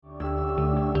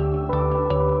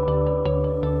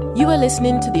You are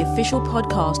listening to the official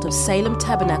podcast of Salem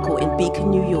Tabernacle in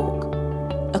Beacon, New York,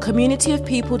 a community of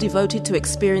people devoted to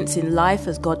experiencing life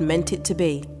as God meant it to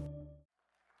be.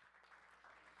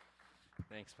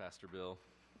 Thanks, Pastor Bill.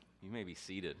 You may be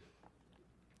seated.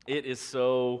 It is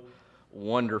so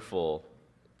wonderful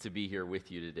to be here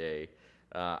with you today.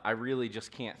 I really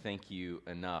just can't thank you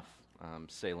enough,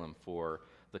 Salem, for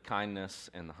the kindness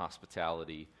and the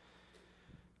hospitality.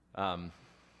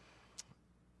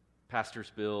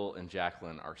 Pastors Bill and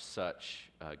Jacqueline are such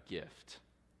a gift.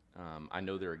 I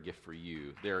know they're a gift for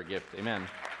you. They're a gift. Amen.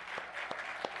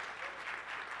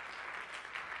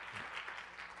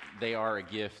 They are a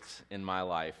gift in my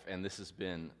life, and this has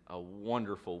been a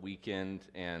wonderful weekend,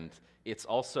 and it's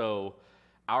also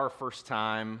our first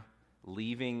time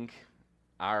leaving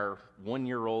our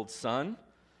one-year-old son,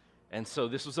 and so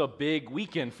this was a big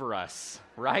weekend for us,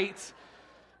 right?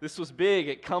 This was big.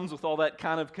 It comes with all that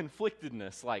kind of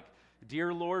conflictedness, like,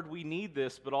 dear Lord, we need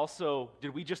this, but also,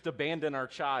 did we just abandon our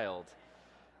child?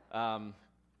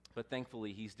 But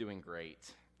thankfully, he's doing great.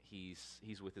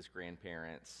 He's with his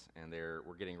grandparents, and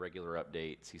we're getting regular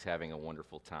updates. He's having a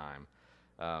wonderful time.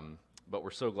 But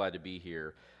we're so glad to be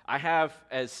here. I have,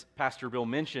 as Pastor Bill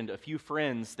mentioned, a few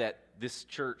friends that this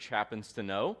church happens to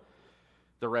know.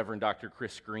 The Reverend Dr.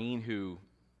 Chris Green, who,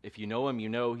 if you know him, you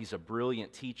know he's a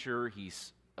brilliant teacher.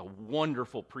 He's a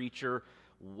wonderful preacher,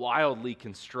 wildly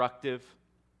constructive.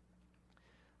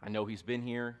 I know he's been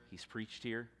here. He's preached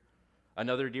here.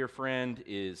 Another dear friend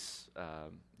is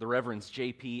the Reverends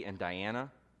JP and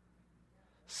Diana.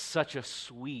 Such a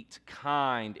sweet,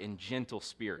 kind, and gentle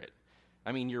spirit.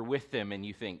 I mean, you're with them and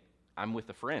you think, I'm with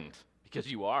a friend, because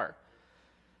you are.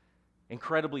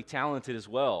 Incredibly talented as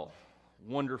well.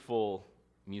 Wonderful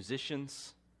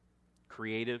musicians,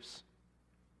 creatives.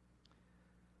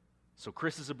 So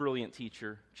Chris is a brilliant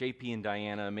teacher. JP and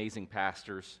Diana, amazing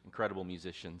pastors, incredible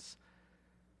musicians.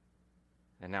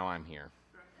 And now I'm here.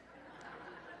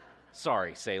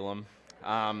 Sorry, Salem.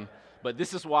 But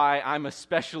this is why I'm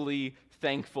especially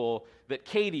thankful that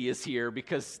Katie is here,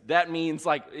 because that means,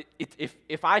 like,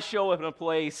 if I show up in a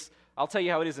place, I'll tell you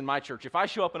how it is in my church. If I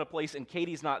show up in a place and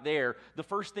Katie's not there, the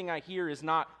first thing I hear is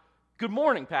not, good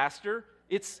morning, Pastor.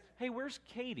 It's, hey, where's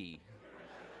Katie?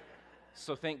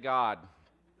 So thank God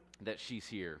that she's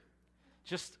here.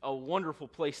 Just a wonderful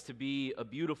place to be, a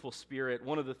beautiful spirit.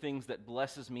 One of the things that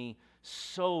blesses me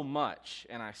so much,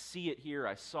 and I see it here,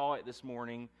 I saw it this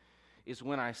morning, is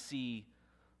when I see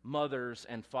mothers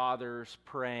and fathers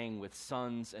praying with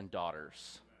sons and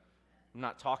daughters. I'm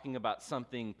not talking about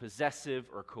something possessive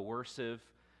or coercive.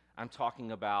 I'm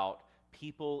talking about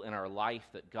people in our life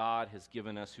that God has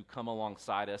given us who come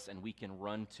alongside us and we can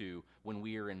run to when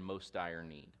we are in most dire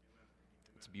need.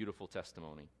 It's a beautiful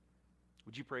testimony.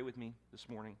 Would you pray with me this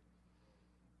morning?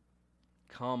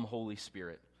 Come, Holy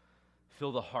Spirit,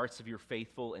 fill the hearts of your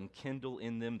faithful and kindle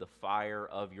in them the fire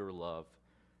of your love.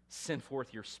 Send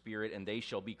forth your Spirit, and they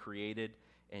shall be created,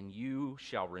 and you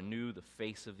shall renew the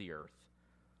face of the earth.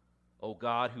 O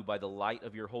God, who by the light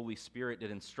of your Holy Spirit did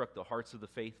instruct the hearts of the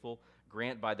faithful,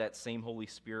 grant by that same Holy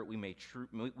Spirit we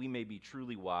may be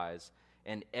truly wise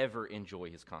and ever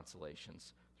enjoy his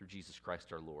consolations. Through Jesus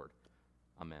Christ our Lord.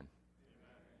 Amen.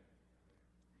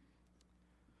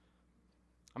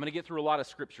 I'm going to get through a lot of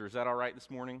scripture. Is that all right this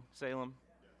morning, Salem?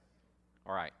 Yes.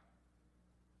 All right.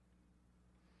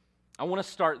 I want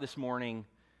to start this morning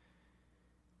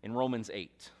in Romans 8.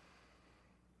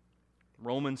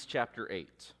 Romans chapter 8.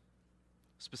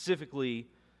 Specifically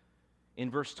in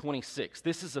verse 26.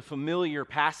 This is a familiar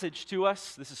passage to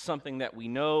us. This is something that we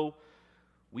know.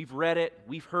 We've read it.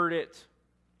 We've heard it.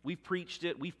 We've preached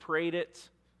it. We've prayed it.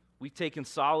 We've taken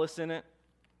solace in it.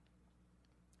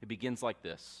 It begins like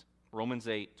this. Romans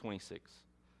 8:26.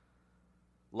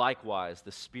 Likewise,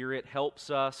 the Spirit helps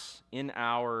us in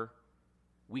our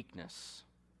weakness.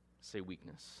 Say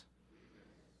weakness.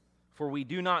 For we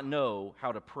do not know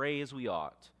how to pray as we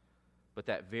ought, but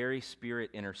that very Spirit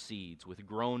intercedes with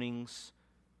groanings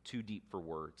too deep for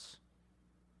words.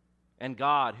 And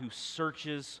God, who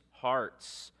searches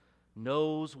hearts,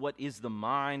 knows what is the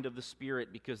mind of the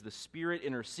Spirit, because the Spirit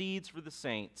intercedes for the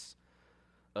saints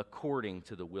according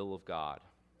to the will of God.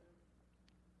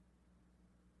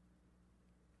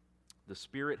 The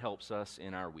Spirit helps us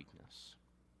in our weakness.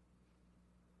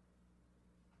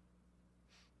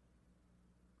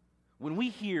 When we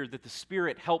hear that the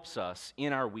Spirit helps us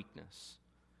in our weakness,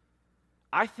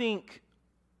 I think,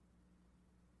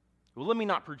 well, let me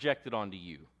not project it onto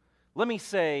you. Let me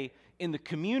say, in the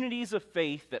communities of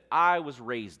faith that I was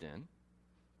raised in,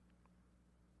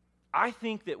 I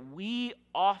think that we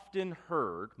often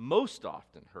heard, most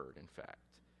often heard, in fact,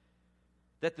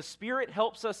 that the Spirit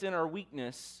helps us in our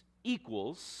weakness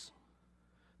equals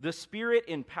the Spirit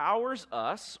empowers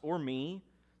us, or me,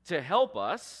 to help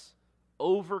us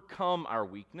overcome our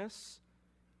weakness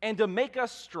and to make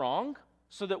us strong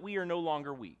so that we are no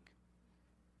longer weak.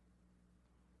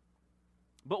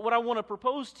 But what I want to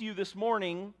propose to you this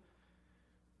morning,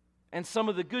 and some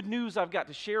of the good news I've got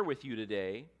to share with you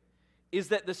today, is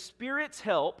that the Spirit's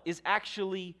help is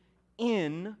actually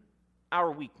in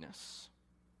our weakness.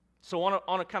 So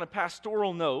on a kind of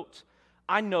pastoral note,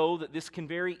 I know that this can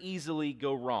very easily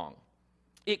go wrong.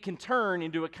 It can turn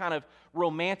into a kind of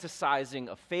romanticizing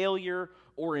of failure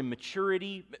or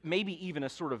immaturity, maybe even a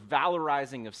sort of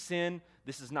valorizing of sin.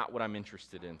 This is not what I'm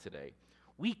interested in today.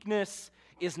 Weakness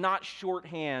is not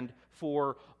shorthand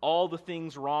for all the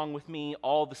things wrong with me,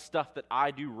 all the stuff that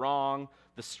I do wrong,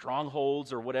 the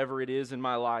strongholds or whatever it is in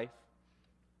my life.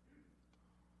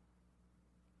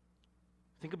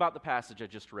 Think about the passage I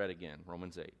just read again,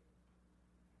 Romans 8.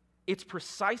 It's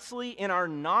precisely in our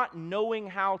not knowing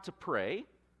how to pray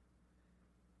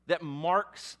that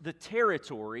marks the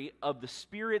territory of the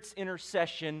Spirit's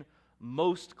intercession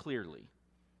most clearly.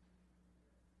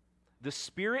 The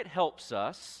Spirit helps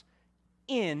us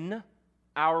in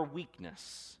our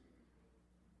weakness.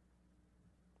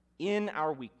 In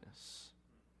our weakness.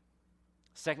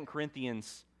 2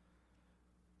 Corinthians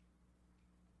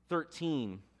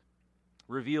 13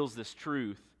 reveals this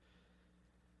truth.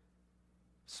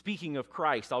 Speaking of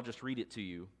Christ, I'll just read it to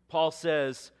you. Paul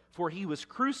says, "For he was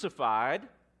crucified,"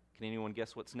 can anyone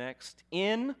guess what's next?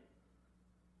 "In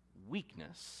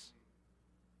weakness,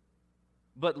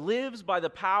 but lives by the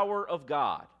power of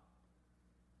God."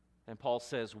 And Paul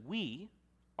says, we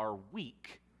are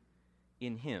weak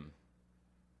in him.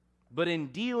 But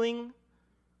in dealing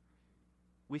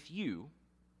with you,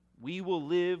 we will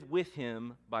live with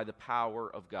him by the power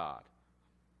of God.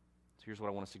 So here's what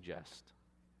I want to suggest.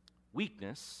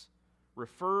 Weakness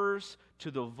refers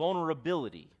to the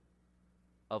vulnerability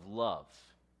of love.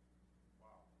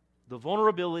 The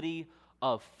vulnerability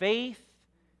of faith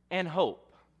and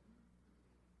hope.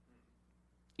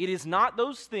 It is not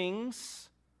those things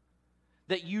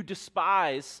that you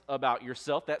despise about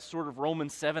yourself, that sort of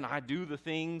Romans 7, I do the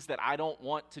things that I don't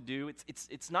want to do.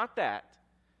 It's not that.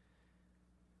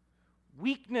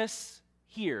 Weakness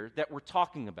here that we're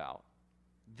talking about,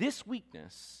 this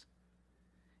weakness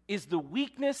is the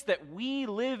weakness that we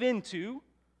live into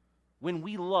when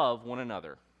we love one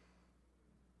another.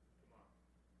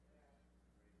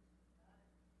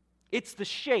 It's the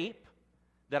shape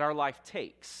that our life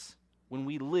takes when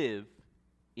we live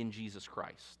in Jesus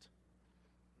Christ.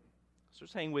 So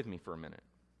just hang with me for a minute.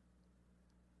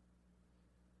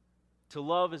 To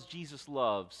love as Jesus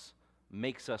loves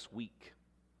makes us weak.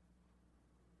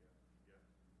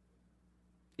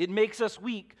 It makes us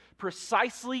weak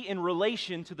precisely in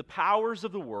relation to the powers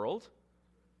of the world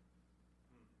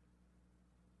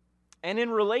and in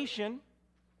relation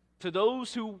to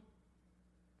those who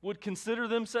would consider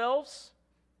themselves,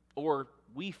 or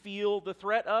we feel the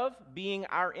threat of, being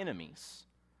our enemies.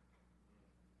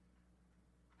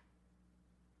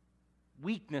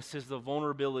 Weakness is the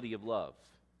vulnerability of love.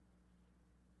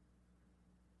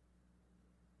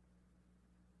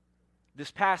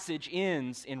 This passage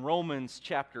ends in Romans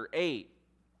chapter 8,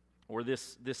 or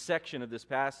this section of this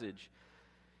passage.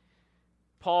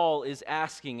 Paul is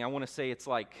asking, I want to say it's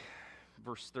like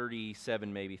verse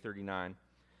 37, maybe 39.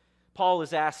 Paul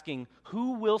is asking,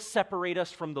 who will separate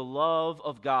us from the love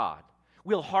of God?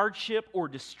 Will hardship or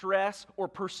distress or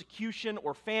persecution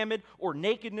or famine or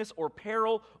nakedness or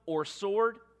peril or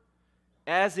sword?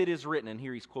 As it is written, and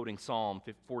here he's quoting Psalm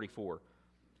 44.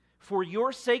 For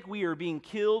your sake we are being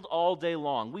killed all day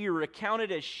long. We are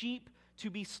accounted as sheep to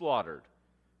be slaughtered.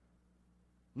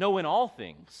 No, in all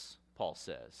things, Paul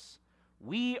says,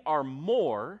 we are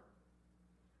more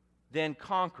than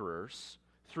conquerors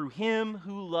through him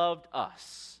who loved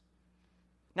us.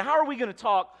 Now, how are we going to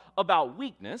talk about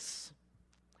weakness?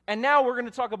 And now we're going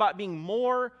to talk about being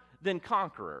more than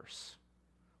conquerors.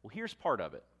 Well, here's part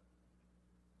of it.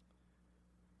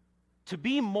 To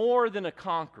be more than a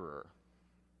conqueror,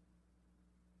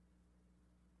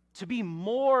 to be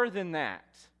more than that,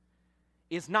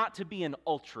 is not to be an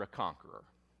ultra conqueror.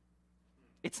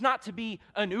 It's not to be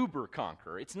an uber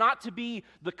conqueror. It's not to be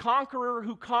the conqueror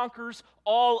who conquers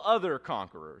all other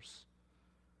conquerors.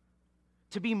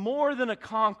 To be more than a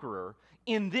conqueror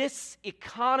in this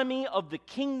economy of the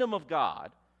kingdom of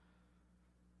God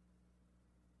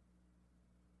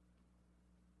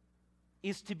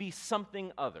is to be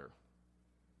something other.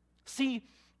 See,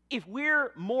 if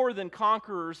we're more than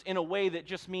conquerors in a way that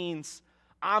just means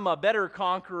I'm a better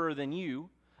conqueror than you,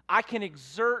 I can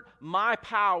exert my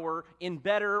power in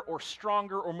better or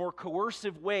stronger or more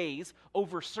coercive ways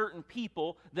over certain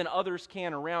people than others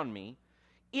can around me.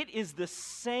 It is the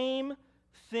same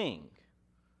thing.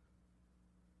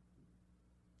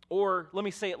 Or let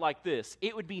me say it like this.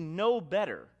 It would be no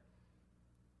better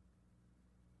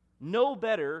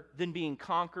than being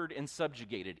conquered and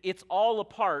subjugated. It's all a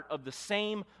part of the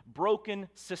same broken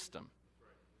system.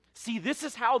 See, this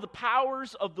is how the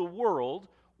powers of the world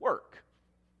work.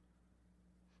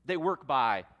 They work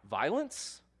by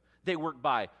violence. They work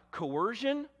by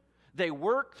coercion. They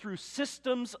work through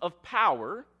systems of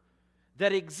power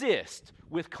that exist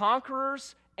with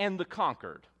conquerors and the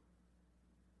conquered.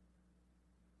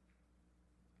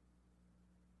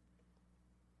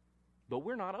 But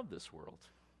we're not of this world.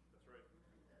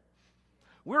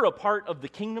 We're a part of the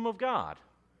kingdom of God.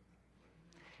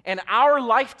 And our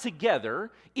life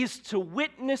together is to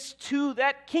witness to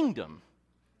that kingdom.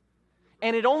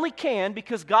 And it only can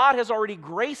because God has already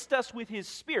graced us with His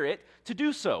Spirit to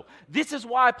do so. This is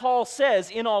why Paul says,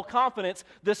 in all confidence,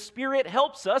 the Spirit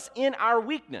helps us in our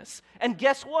weakness. And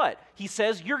guess what? He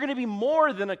says, you're going to be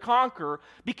more than a conqueror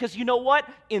because you know what?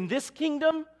 In this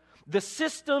kingdom, the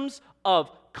systems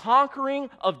of conquering,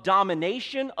 of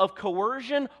domination, of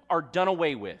coercion are done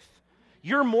away with.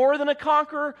 You're more than a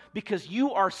conqueror because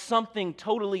you are something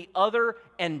totally other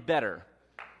and better.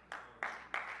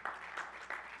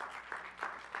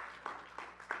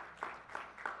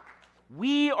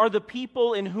 We are the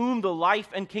people in whom the life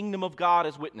and kingdom of God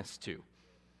is witnessed to.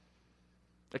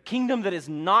 A kingdom that is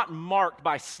not marked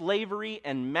by slavery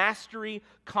and mastery,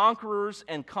 conquerors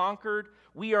and conquered.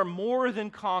 We are more than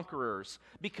conquerors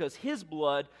because His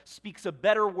blood speaks a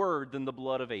better word than the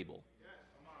blood of Abel.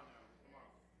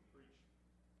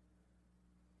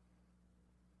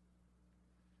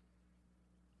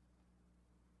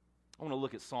 I want to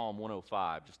look at Psalm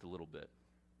 105 just a little bit.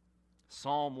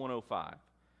 Psalm 105.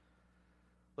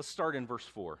 Let's start in verse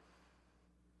 4.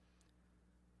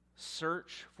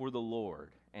 Search for the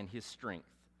Lord and His strength.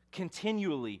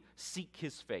 Continually seek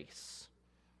His face.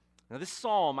 Now this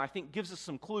psalm, I think, gives us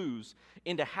some clues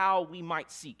into how we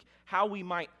might seek, how we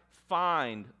might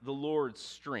find the Lord's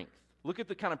strength. Look at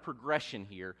the kind of progression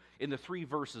here in the 3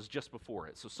 verses just before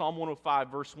it. So Psalm 105,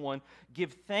 verse 1,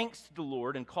 give thanks to the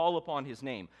Lord and call upon His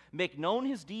name. Make known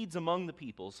His deeds among the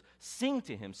peoples. Sing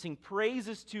to Him, sing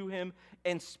praises to Him,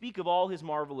 and speak of all His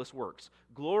marvelous works.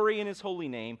 Glory in His holy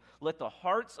name. Let the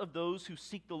hearts of those who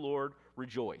seek the Lord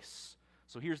rejoice.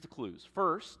 So here's the clues.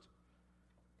 First,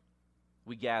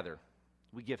 we gather.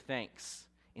 We give thanks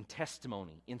in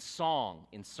testimony, in song,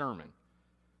 in sermon.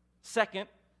 Second,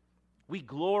 we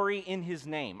glory in His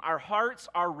name. Our hearts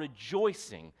are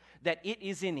rejoicing that it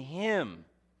is in Him.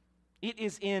 It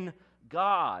is in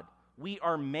God we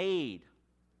are made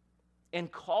and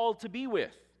called to be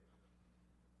with.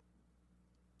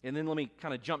 And then let me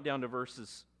kind of jump down to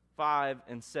verses 5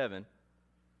 and 7.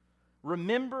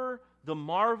 Remember the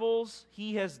marvels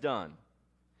He has done,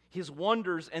 His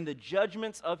wonders and the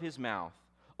judgments of His mouth.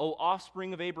 O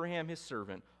offspring of Abraham, His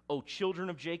servant, O children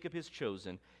of Jacob, His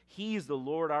chosen. He is the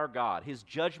Lord our God. His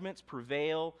judgments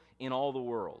prevail in all the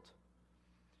world.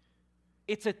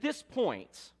 It's at this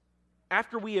point,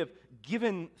 after we have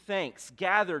given thanks,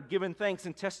 gathered, given thanks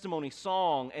in testimony,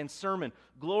 song, and sermon,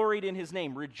 gloried in His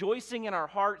name, rejoicing in our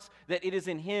hearts that it is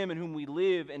in Him in whom we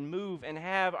live and move and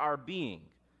have our being,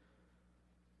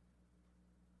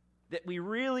 that we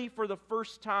really, for the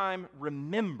first time,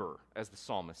 remember, as the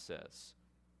psalmist says,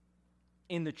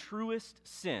 in the truest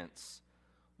sense,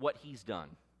 what He's done.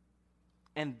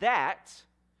 And that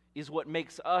is what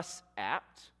makes us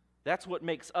apt. That's what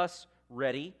makes us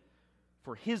ready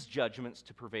for His judgments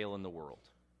to prevail in the world.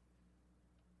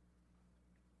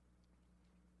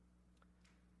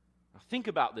 Now think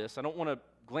about this. I don't want to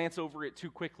glance over it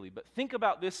too quickly, but think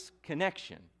about this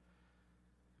connection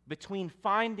between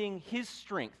finding His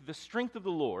strength, the strength of the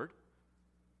Lord,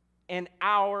 and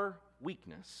our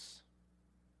weakness.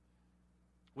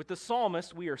 With the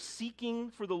psalmist, we are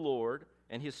seeking for the Lord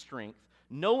and His strength,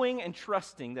 knowing and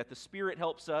trusting that the Spirit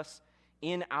helps us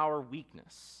in our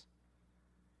weakness.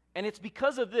 And it's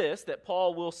because of this that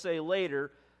Paul will say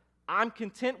later, I'm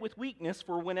content with weakness,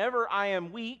 for whenever I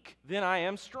am weak, then I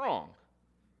am strong.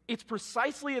 It's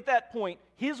precisely at that point,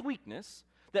 his weakness,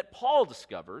 that Paul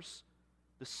discovers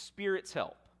the Spirit's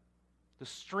help, the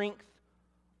strength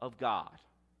of God.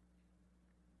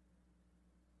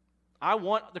 I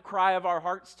want the cry of our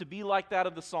hearts to be like that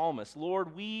of the psalmist.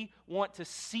 Lord, we want to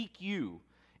seek You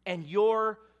and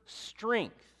Your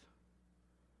strength.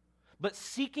 But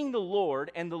seeking the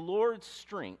Lord and the Lord's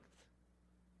strength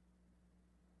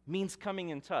means coming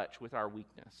in touch with our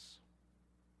weakness.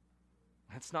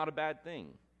 That's not a bad thing.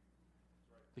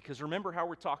 Because remember how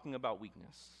we're talking about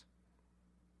weakness.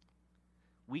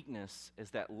 Weakness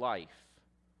is that life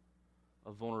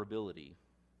of vulnerability,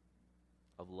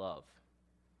 of love.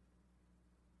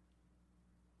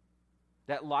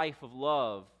 That life of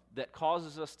love that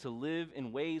causes us to live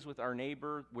in ways with our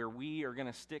neighbor where we are going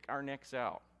to stick our necks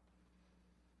out,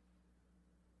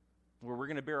 where we're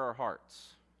going to bare our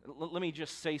hearts. Let me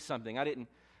just say something. I didn't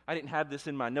have this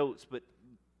in my notes, but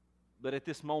at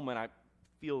this moment I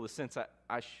feel the sense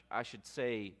I should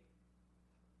say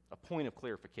a point of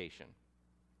clarification.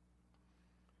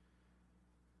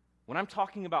 When I'm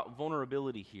talking about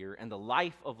vulnerability here and the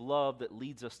life of love that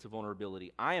leads us to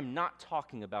vulnerability, I am not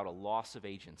talking about a loss of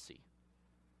agency.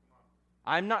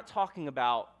 I'm not talking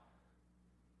about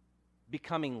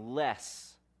becoming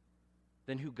less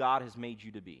than who God has made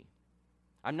you to be.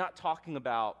 I'm not talking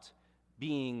about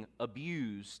being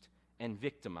abused and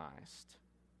victimized.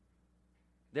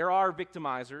 There are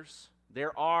victimizers,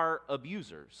 there are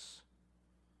abusers.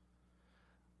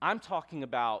 I'm talking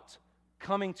about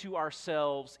coming to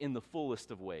ourselves in the fullest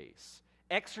of ways,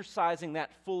 exercising that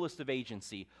fullest of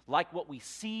agency, like what we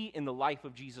see in the life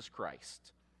of Jesus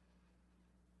Christ,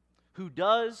 who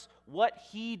does what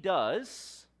he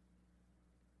does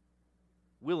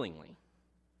willingly.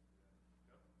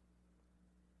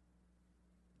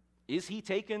 Is he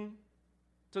taken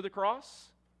to the cross?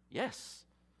 Yes.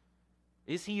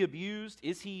 Is he abused?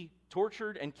 Is he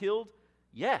tortured and killed?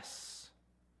 Yes.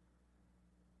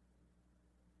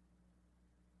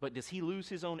 But does he lose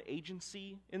his own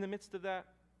agency in the midst of that?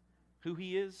 Who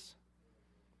he is?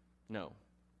 No.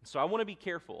 So I want to be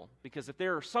careful, because if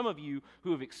there are some of you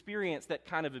who have experienced that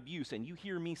kind of abuse and you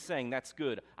hear me saying that's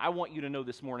good, I want you to know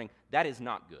this morning that is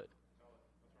not good.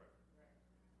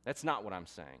 That's not what I'm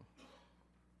saying.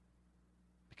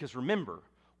 Because remember,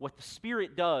 what the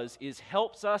Spirit does is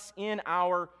helps us in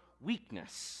our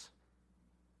weakness.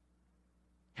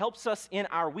 Helps us in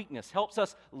our weakness. Helps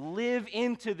us live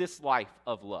into this life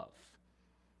of love.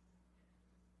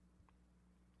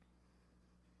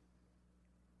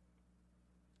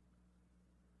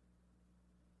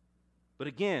 But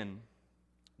again,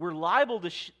 we're liable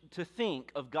to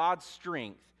think of God's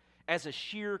strength as a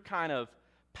sheer kind of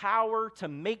power to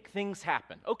make things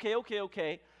happen.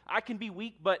 Okay. I can be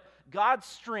weak, but God's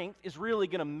strength is really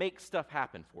going to make stuff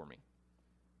happen for me.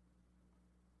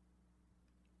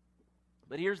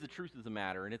 But here's the truth of the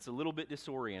matter, and it's a little bit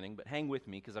disorienting, but hang with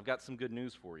me because I've got some good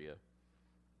news for you.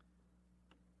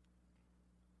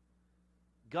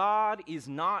 God is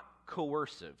not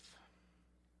coercive,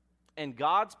 and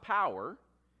God's power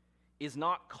is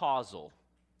not causal.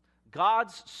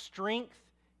 God's strength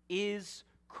is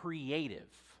creative.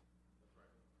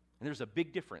 And there's a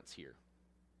big difference here.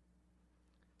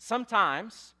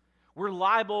 Sometimes we're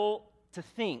liable to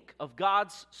think of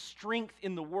God's strength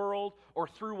in the world or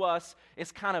through us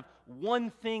as kind of one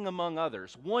thing among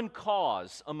others, one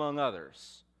cause among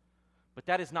others. But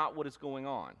that is not what is going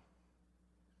on.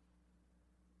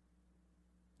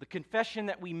 The confession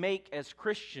that we make as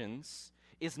Christians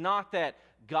is not that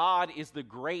God is the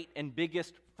great and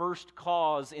biggest first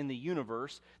cause in the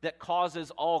universe that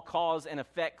causes all cause and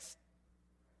effects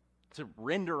to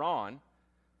render on.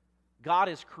 God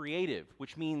is creative,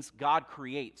 which means God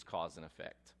creates cause and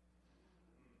effect.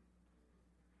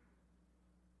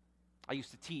 I used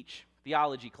to teach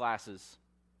theology classes,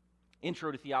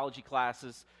 intro to theology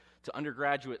classes to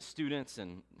undergraduate students,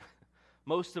 and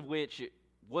most of which it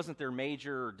wasn't their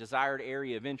major or desired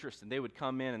area of interest, and they would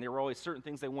come in and there were always certain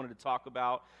things they wanted to talk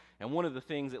about. And one of the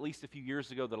things, at least a few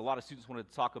years ago, that a lot of students wanted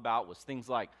to talk about was things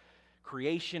like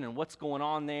creation and what's going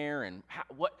on there and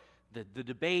the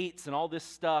debates and all this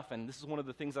stuff. And this is one of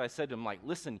the things that I said to them, like,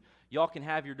 listen, y'all can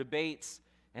have your debates,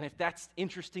 and if that's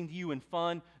interesting to you and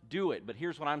fun, do it. But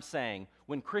here's what I'm saying.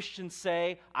 When Christians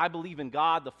say, I believe in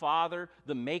God the Father,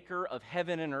 the maker of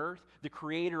heaven and earth, the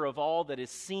creator of all that is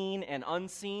seen and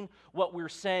unseen, what we're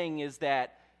saying is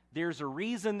that there's a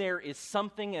reason there is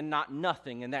something and not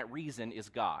nothing, and that reason is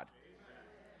God.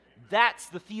 That's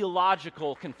the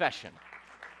theological confession.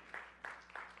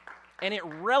 And it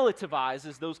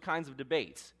relativizes those kinds of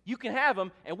debates. You can have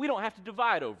them, and we don't have to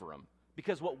divide over them.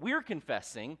 Because what we're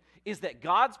confessing is that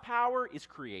God's power is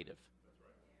creative.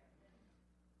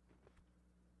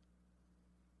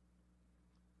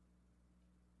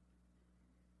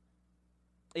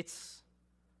 It's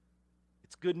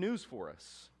good news for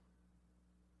us.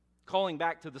 Calling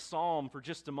back to the psalm for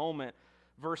just a moment,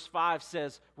 verse 5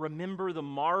 says, remember the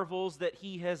marvels that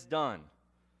he has done.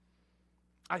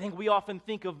 I think we often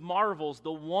think of marvels,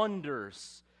 the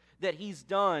wonders that he's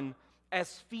done,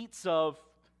 as feats of,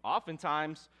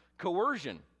 oftentimes,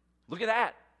 coercion. Look at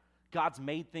that. God's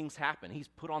made things happen. He's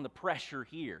put on the pressure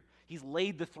here. He's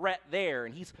laid the threat there,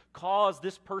 and he's caused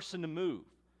this person to move.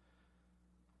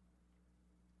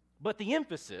 But the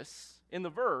emphasis in the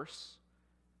verse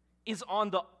is on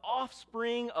the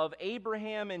offspring of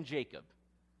Abraham and Jacob.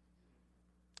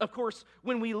 Of course,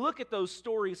 when we look at those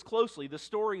stories closely, the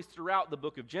stories throughout the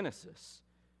book of Genesis,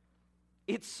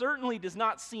 it certainly does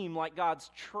not seem like God's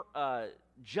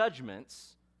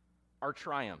judgments are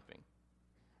triumphing.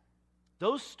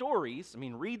 Those stories,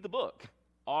 read the book,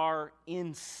 are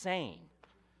insane.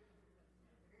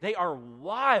 They are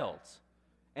wild,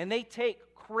 and they take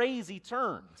crazy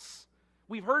turns.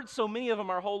 We've heard so many of them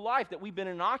our whole life that we've been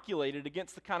inoculated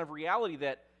against the kind of reality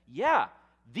that,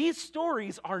 these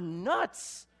stories are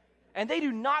nuts, and they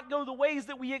do not go the ways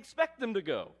that we expect them to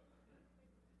go.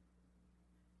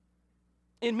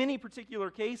 In many particular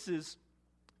cases,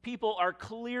 people are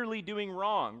clearly doing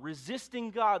wrong,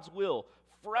 resisting God's will,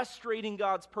 frustrating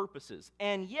God's purposes,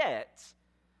 and yet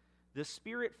the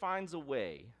Spirit finds a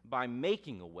way by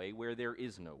making a way where there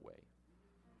is no way.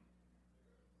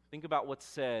 Think about what's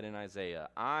said in Isaiah.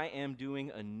 I am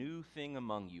doing a new thing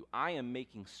among you. I am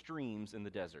making streams in the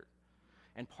desert.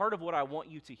 And part of what I want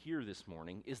you to hear this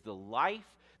morning is the life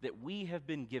that we have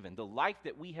been given, the life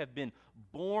that we have been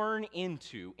born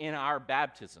into in our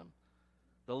baptism,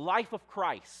 the life of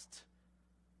Christ.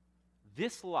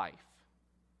 This life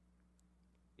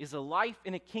is a life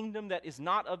in a kingdom that is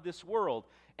not of this world,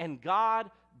 and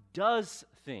God does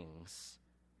things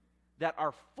that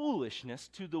are foolishness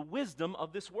to the wisdom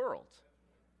of this world.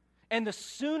 And the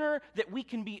sooner that we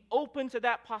can be open to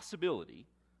that possibility,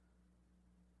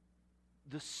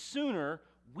 the sooner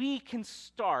we can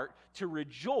start to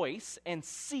rejoice and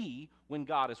see when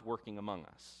God is working among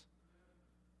us.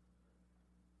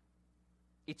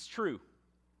 It's true.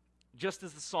 Just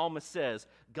as the psalmist says,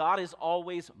 God is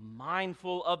always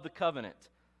mindful of the covenant.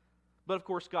 But of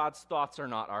course, God's thoughts are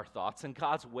not our thoughts, and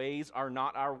God's ways are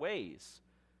not our ways.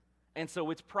 And so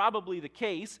it's probably the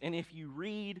case, and if you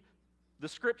read the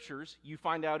scriptures, you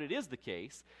find out it is the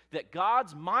case, that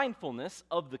God's mindfulness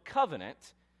of the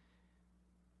covenant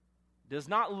does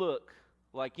not look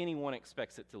like anyone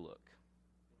expects it to look.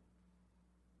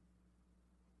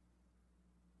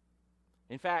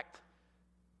 In fact,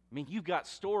 you've got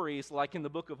stories like in the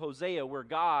book of Hosea where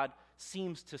God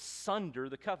seems to sunder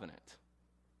the covenant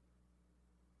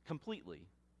completely.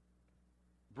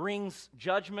 Brings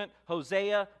judgment.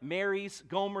 Hosea marries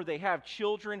Gomer. They have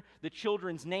children. The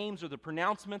children's names are the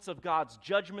pronouncements of God's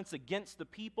judgments against the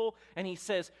people. And he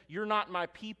says, you're not my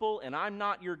people and I'm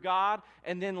not your God.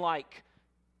 And then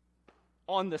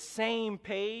on the same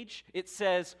page, it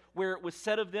says, where it was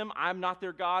said of them, I'm not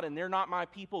their God and they're not my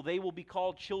people, they will be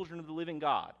called children of the living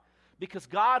God. Because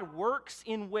God works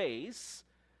in ways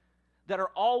that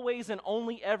are always and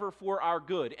only ever for our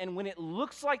good. And when it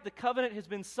looks like the covenant has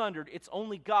been sundered, it's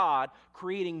only God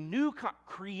creating new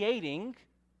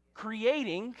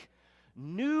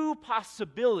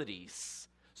possibilities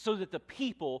so that the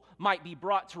people might be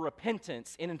brought to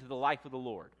repentance and into the life of the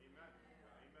Lord. Amen.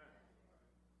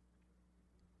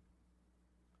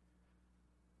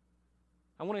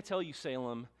 I want to tell you,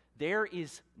 Salem, there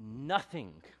is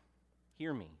nothing,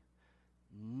 hear me,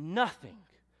 nothing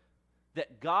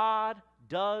that God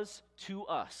does to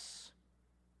us,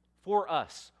 for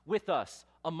us, with us,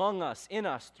 among us, in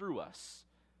us, through us,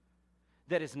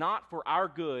 that is not for our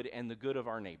good and the good of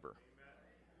our neighbor.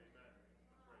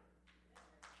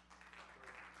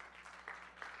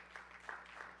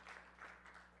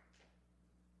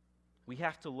 We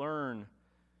have to learn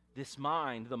this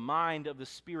mind, the mind of the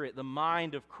Spirit, the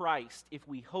mind of Christ, if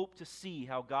we hope to see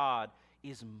how God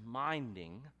is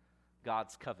minding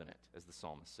God's covenant, as the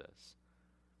psalmist says.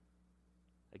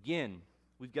 Again,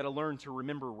 we've got to learn to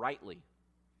remember rightly.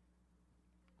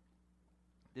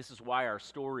 This is why our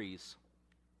stories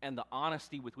and the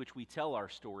honesty with which we tell our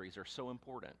stories are so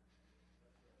important.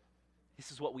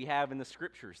 This is what we have in the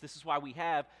scriptures. This is why we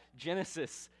have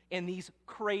Genesis and these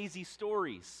crazy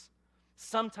stories.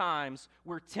 Sometimes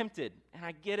we're tempted, and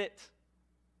I get it,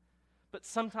 but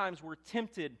sometimes we're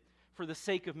tempted for the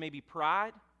sake of maybe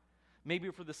pride, maybe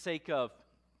for the sake of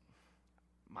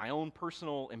my own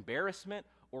personal embarrassment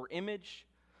or image,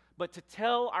 but to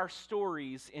tell our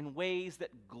stories in ways that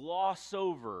gloss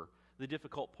over the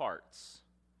difficult parts.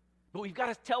 But we've got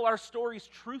to tell our stories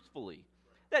truthfully.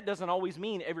 That doesn't always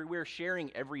mean everywhere sharing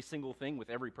every single thing with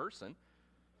every person.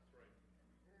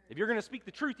 If you're going to speak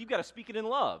the truth, you've got to speak it in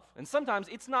love. And sometimes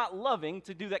it's not loving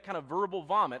to do that kind of verbal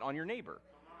vomit on your neighbor.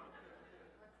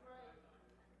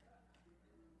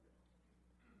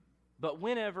 But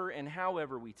whenever and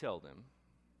however we tell them,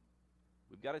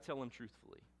 we've got to tell them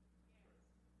truthfully.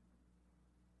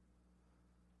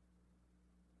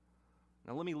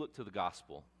 Now let me look to the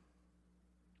gospel.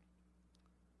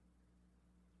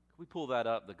 Can we pull that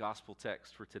up, the gospel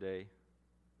text for today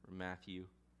from Matthew?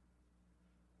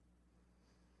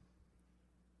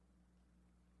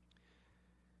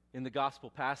 In the gospel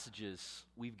passages,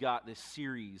 we've got this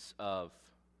series of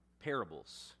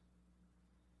parables.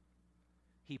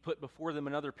 He put before them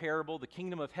another parable. The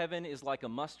kingdom of heaven is like a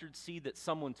mustard seed that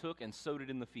someone took and sowed it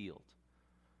in the field.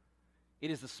 It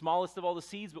is the smallest of all the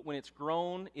seeds, but when it's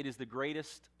grown, it is the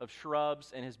greatest of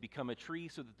shrubs and has become a tree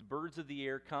so that the birds of the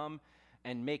air come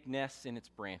and make nests in its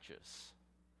branches.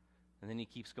 And then he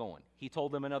keeps going. He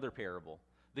told them another parable.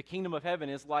 The kingdom of heaven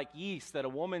is like yeast that a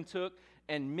woman took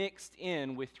and mixed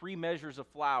in with 3 measures of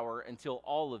flour until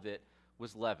all of it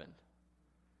was leavened.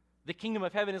 The kingdom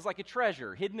of heaven is like a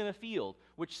treasure hidden in a field,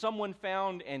 which someone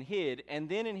found and hid, and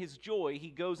then in his joy he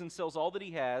goes and sells all that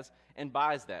he has and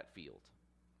buys that field.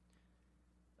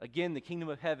 Again, the kingdom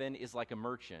of heaven is like a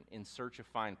merchant in search of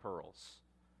fine pearls.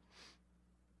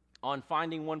 On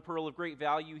finding one pearl of great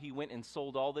value, he went and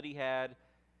sold all that he had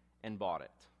and bought it.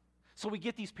 So we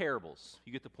get these parables,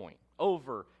 you get the point,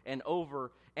 over and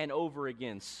over and over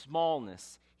again.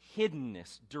 Smallness,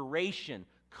 hiddenness, duration,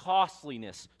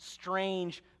 costliness,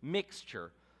 strange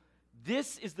mixture.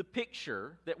 This is the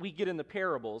picture that we get in the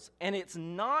parables, and it's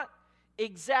not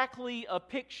exactly a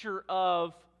picture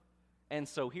of, and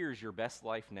so here's your best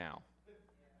life now.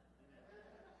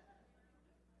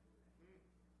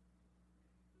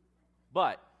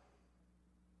 But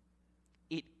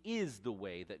it is the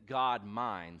way that God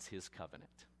minds his covenant.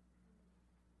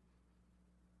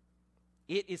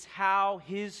 It is how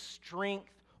his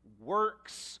strength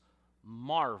works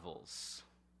marvels.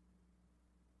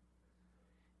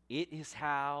 It is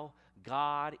how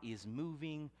God is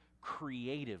moving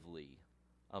creatively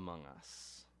among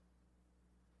us.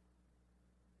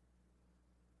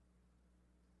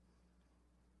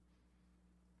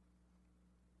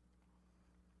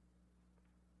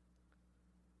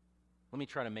 Let me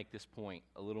try to make this point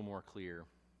a little more clear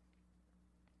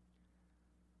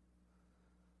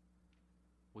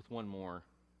with one more.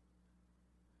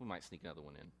 We might sneak another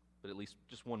one in, but at least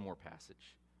just one more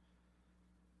passage.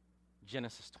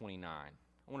 Genesis 29.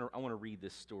 I want to read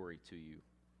this story to you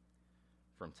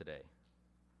from today.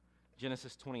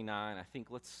 Genesis 29, I think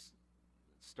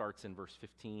starts in verse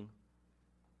 15.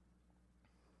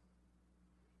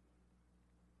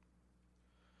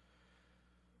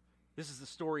 This is the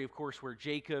story, of course, where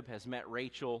Jacob has met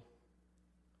Rachel.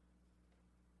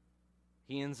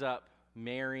 He ends up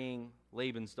marrying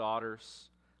Laban's daughters.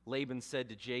 Laban said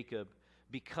to Jacob,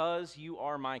 "Because you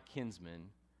are my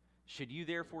kinsman, should you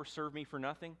therefore serve me for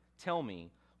nothing? Tell me,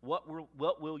 what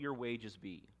will your wages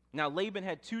be?" Now Laban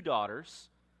had 2 daughters.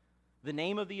 The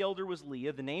name of the elder was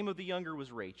Leah. The name of the younger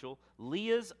was Rachel.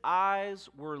 Leah's eyes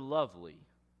were lovely.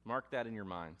 Mark that in your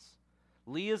minds.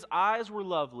 Leah's eyes were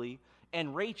lovely,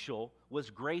 and Rachel was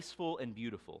graceful and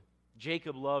beautiful.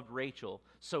 Jacob loved Rachel,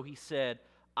 so he said,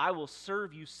 "I will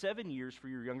serve you 7 years for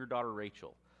your younger daughter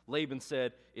Rachel." Laban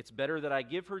said, "It's better that I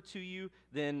give her to you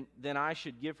than I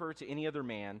should give her to any other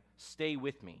man. Stay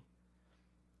with me."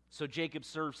 So Jacob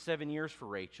served 7 years for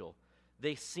Rachel.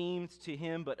 They seemed to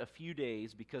him but a few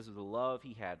days because of the love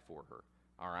he had for her.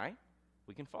 All right,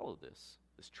 we can follow this.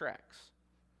 This tracks.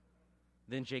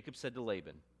 Then Jacob said to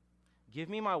Laban, "Give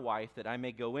me my wife that I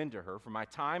may go into her, for my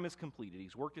time is completed."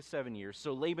 He's worked his 7 years.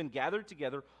 So Laban gathered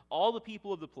together all the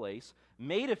people of the place,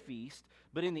 made a feast,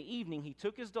 but in the evening he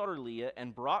took his daughter Leah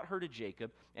and brought her to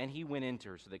Jacob, and he went into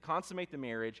her. So they consummate the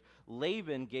marriage.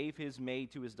 Laban gave his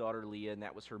maid to his daughter Leah, and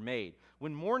that was her maid.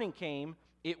 When morning came,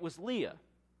 it was Leah.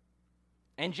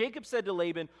 And Jacob said to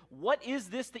Laban, "What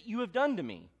is this that you have done to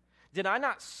me? Did I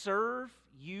not serve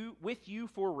you with you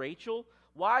for Rachel?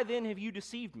 Why then have you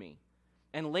deceived me?"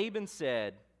 And Laban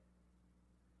said,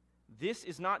 "This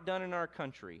is not done in our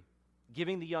country,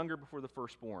 giving the younger before the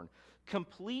firstborn.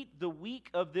 Complete the week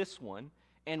of this one,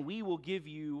 and we will give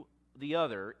you the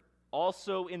other,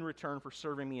 also in return for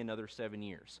serving me another 7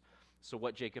 years." So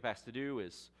what Jacob has to do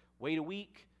is wait a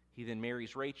week, he then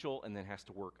marries Rachel, and then has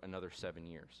to work another 7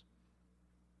 years.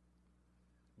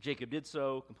 Jacob did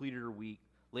so, completed her week.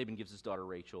 Laban gives his daughter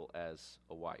Rachel as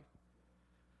a wife.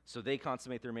 So they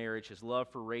consummate their marriage. His love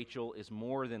for Rachel is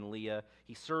more than Leah.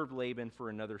 He served Laban for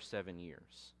another 7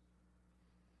 years.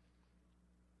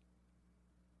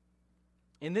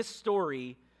 In this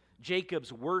story,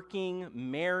 Jacob's working,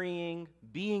 marrying,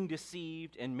 being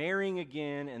deceived, and marrying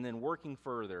again, and then working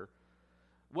further.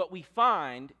 What we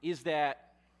find is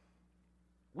that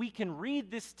we can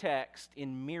read this text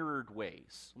in mirrored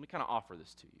ways. Let me kind of offer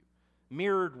this to you.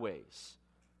 Mirrored ways.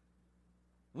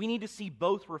 We need to see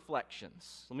both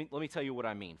reflections. Let me tell you what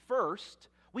I mean. First,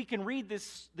 We can read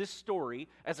this story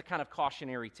as a kind of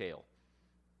cautionary tale.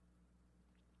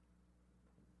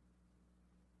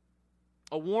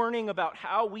 A warning about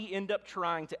how we end up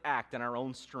trying to act in our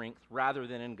own strength rather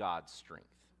than in God's strength.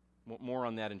 More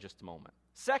on that in just a moment.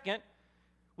 Second,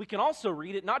 we can also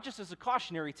read it not just as a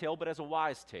cautionary tale, but as a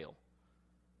wise tale,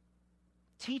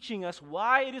 teaching us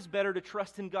why it is better to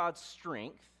trust in God's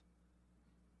strength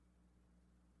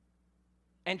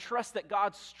and trust that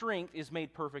God's strength is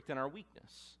made perfect in our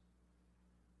weakness.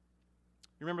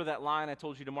 You remember that line I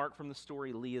told you to mark from the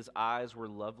story, Leah's eyes were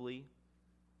lovely?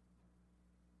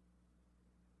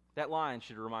 That line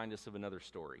should remind us of another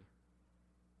story.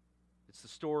 It's the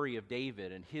story of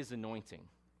David and his anointing.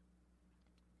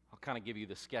 I'll kind of give you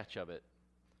the sketch of it.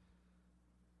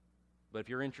 But if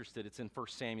you're interested, it's in 1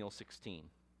 Samuel 16.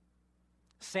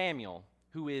 Samuel,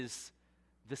 who is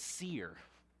the seer,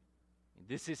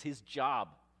 this is his job.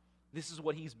 This is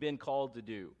what he's been called to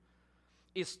do,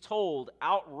 is told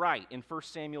outright in 1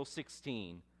 Samuel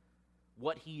 16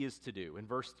 what he is to do. In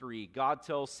verse 3, God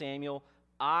tells Samuel,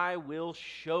 I will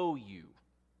show you.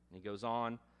 And he goes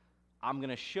on, I'm going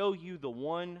to show you the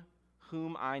one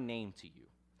whom I name to you.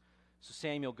 So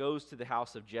Samuel goes to the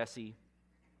house of Jesse.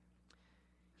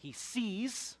 He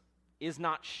sees, is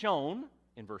not shown,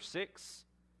 in verse 6,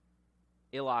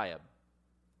 Eliab,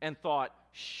 and thought,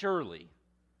 surely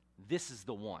this is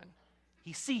the one.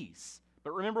 He sees.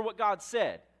 But remember what God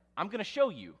said, I'm going to show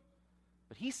you.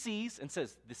 But he sees and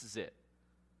says, this is it.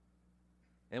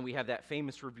 And we have that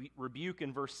famous rebuke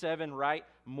in verse 7, right?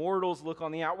 Mortals look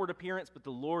on the outward appearance, but the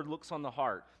Lord looks on the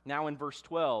heart. Now in verse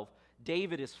 12,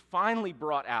 David is finally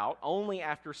brought out only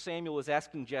after Samuel is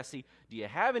asking Jesse, do you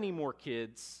have any more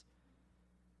kids?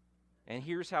 And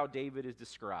here's how David is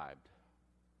described.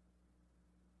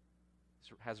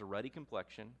 He has a ruddy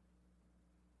complexion,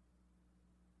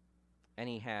 and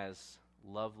he has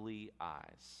lovely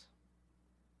eyes,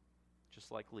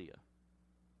 just like Leah.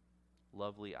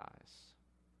 Lovely eyes.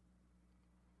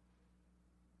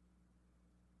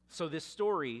 So this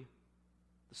story,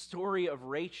 the story of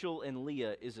Rachel and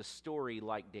Leah, is a story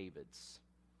like David's.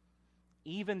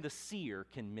 Even the seer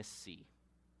can missee.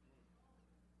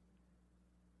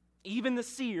 Even the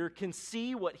seer can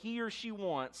see what he or she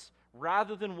wants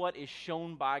rather than what is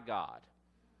shown by God.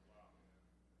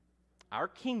 Our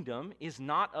kingdom is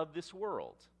not of this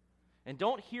world. And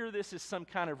don't hear this as some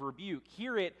kind of rebuke.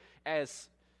 Hear it as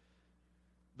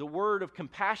the word of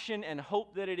compassion and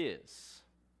hope that it is.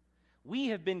 We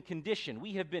have been conditioned,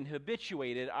 we have been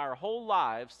habituated our whole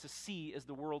lives to see as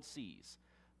the world sees,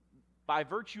 by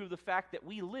virtue of the fact that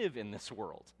we live in this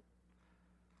world.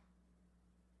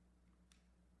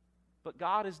 But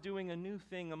God is doing a new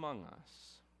thing among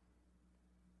us.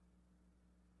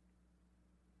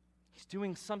 He's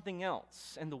doing something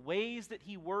else, and the ways that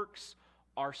he works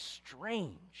are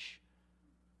strange.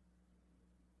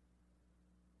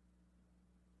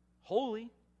 Holy,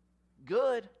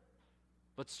 good,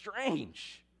 but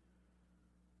strange.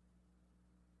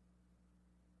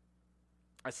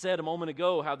 I said a moment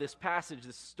ago how this passage,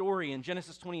 this story in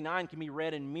Genesis 29 can be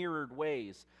read in mirrored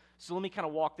ways. So let me kind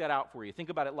of walk that out for you. Think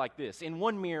about it like this. In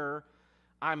one mirror,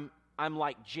 I'm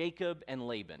like Jacob and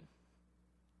Laban.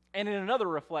 And in another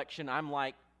reflection, I'm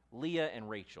like Leah and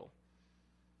Rachel.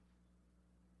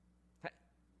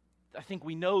 I think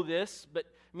we know this, but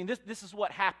I mean, this is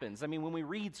what happens. I mean, when we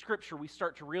read Scripture, we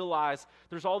start to realize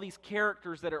there's all these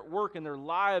characters that are at work and their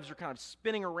lives are kind of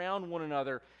spinning around one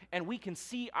another, and we can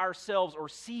see ourselves or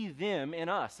see them in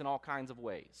us in all kinds of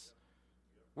ways.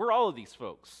 We're all of these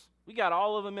folks. We got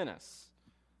all of them in us.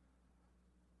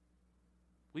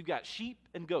 We've got sheep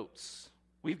and goats.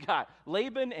 We've got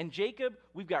Laban and Jacob.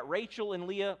 We've got Rachel and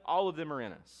Leah. All of them are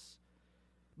in us.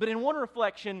 But in one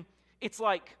reflection, it's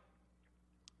like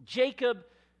Jacob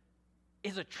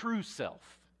is a true self.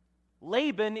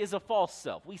 Laban is a false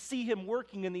self. We see him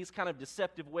working in these kind of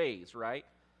deceptive ways, right?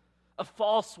 A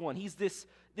false one. He's this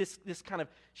kind of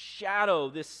shadow,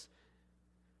 this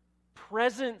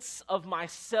presence of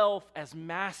myself as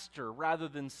master rather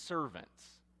than servant.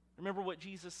 Remember what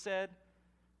Jesus said?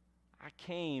 I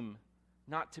came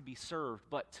not to be served,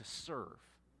 but to serve.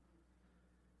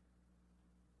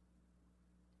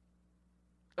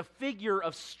 A figure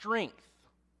of strength,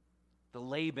 the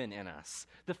Laban in us.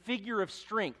 The figure of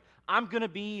strength. I'm going to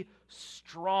be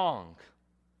strong.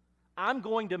 I'm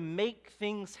going to make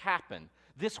things happen.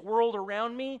 This world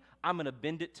around me, I'm going to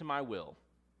bend it to my will.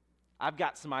 I've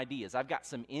got some ideas. I've got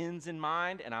some ends in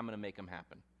mind, and I'm going to make them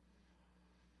happen.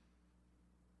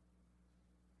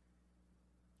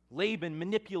 Laban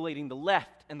manipulating the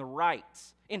left and the right.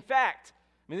 In fact,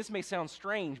 I mean, this may sound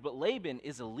strange, but Laban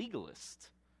is a legalist.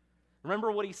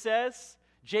 Remember what he says?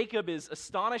 Jacob is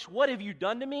astonished. What have you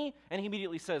done to me? And he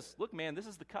immediately says, look, man, this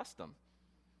is the custom.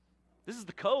 This is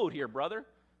the code here, brother.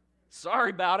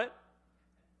 Sorry about it.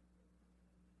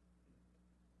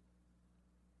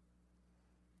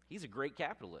 He's a great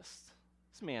capitalist.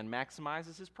 This man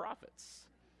maximizes his profits.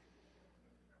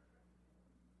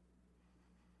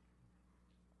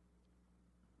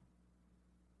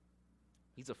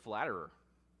 He's a flatterer.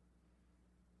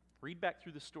 Read back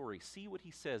through the story. See what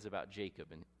he says about Jacob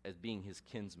and as being his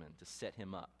kinsman to set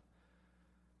him up.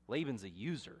 Laban's a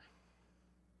user.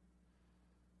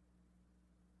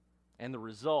 And the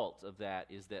result of that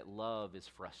is that love is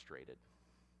frustrated.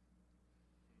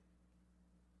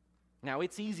 Now,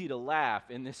 it's easy to laugh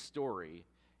in this story,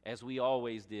 as we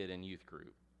always did in youth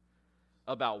group,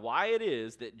 about why it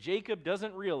is that Jacob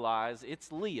doesn't realize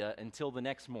it's Leah until the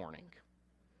next morning.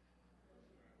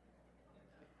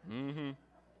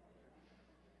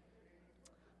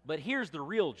 But here's the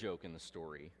real joke in the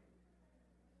story.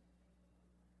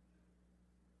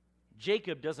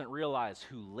 Jacob doesn't realize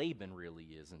who Laban really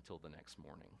is until the next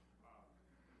morning.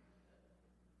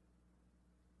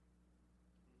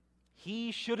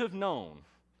 He should have known.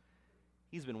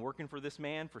 He's been working for this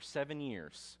man for 7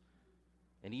 years.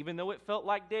 And even though it felt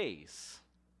like days,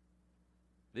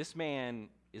 this man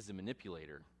is a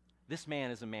manipulator. This man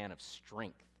is a man of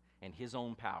strength and his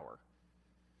own power.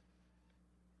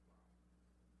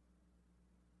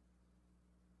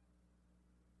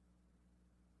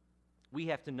 We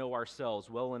have to know ourselves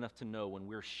well enough to know when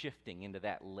we're shifting into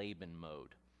that Laban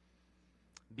mode.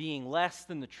 Being less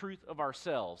than the truth of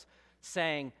ourselves,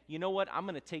 saying, you know what, I'm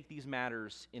going to take these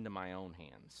matters into my own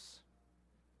hands.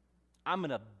 I'm going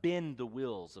to bend the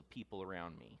wills of people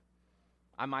around me.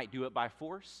 I might do it by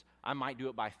force. I might do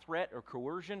it by threat or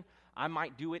coercion. I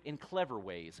might do it in clever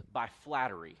ways, by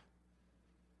flattery.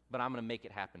 But I'm going to make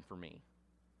it happen for me.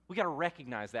 We got to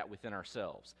recognize that within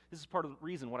ourselves. This is part of the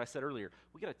reason what I said earlier.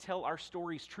 We got to tell our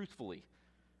stories truthfully.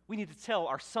 We need to tell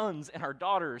our sons and our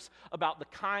daughters about the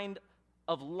kind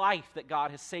of life that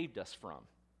God has saved us from.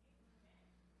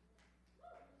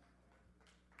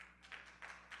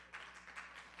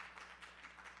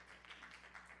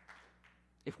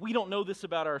 If we don't know this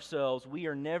about ourselves, we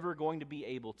are never going to be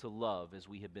able to love as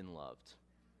we have been loved.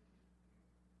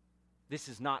 This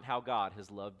is not how God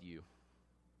has loved you.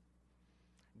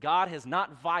 God has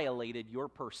not violated your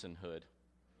personhood.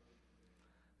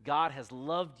 God has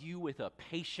loved you with a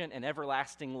patient and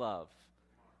everlasting love.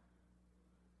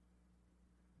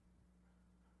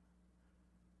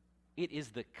 It is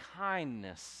the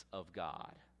kindness of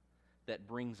God that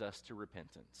brings us to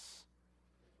repentance.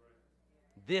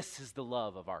 This is the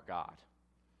love of our God.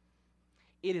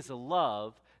 It is a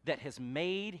love that has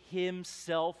made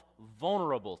himself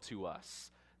vulnerable to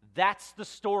us. That's the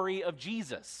story of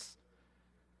Jesus.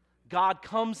 God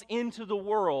comes into the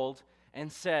world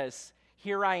and says,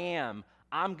 here I am.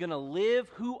 I'm going to live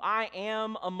who I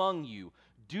am among you.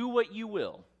 Do what you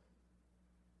will.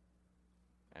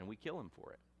 And we kill him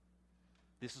for it.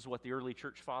 This is what the early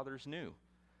church fathers knew.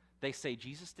 They say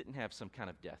Jesus didn't have some kind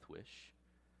of death wish.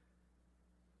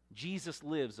 Jesus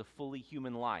lives a fully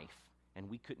human life, and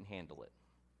we couldn't handle it.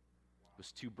 It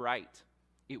was too bright.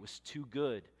 It was too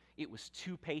good. It was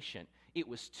too patient. It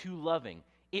was too loving.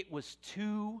 It was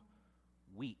too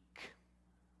weak.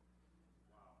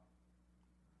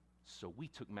 So we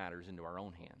took matters into our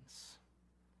own hands.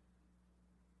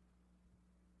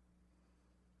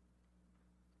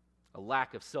 A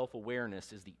lack of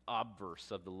self-awareness is the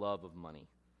obverse of the love of money.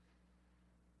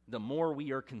 The more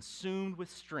we are consumed with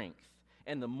strength,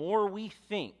 and the more we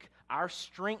think our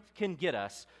strength can get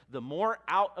us, the more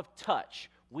out of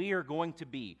touch we are going to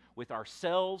be with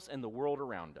ourselves and the world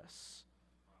around us.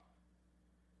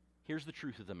 Here's the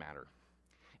truth of the matter.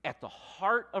 At the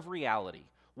heart of reality,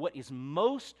 what is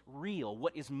most real,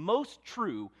 what is most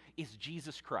true, is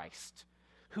Jesus Christ,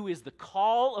 who is the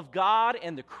call of God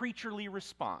and the creaturely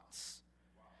response.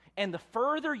 And the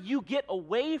further you get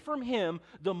away from him,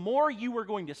 the more you are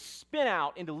going to spin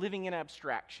out into living in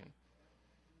abstraction.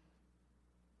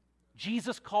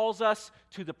 Jesus calls us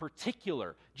to the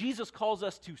particular. Jesus calls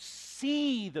us to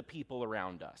see the people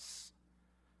around us.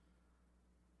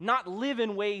 Not live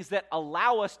in ways that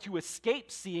allow us to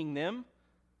escape seeing them.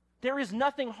 There is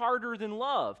nothing harder than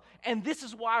love. And this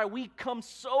is why we come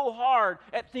so hard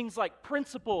at things like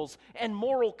principles and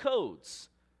moral codes.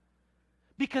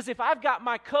 Because if I've got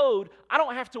my code, I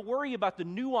don't have to worry about the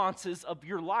nuances of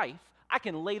your life. I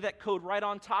can lay that code right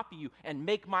on top of you and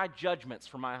make my judgments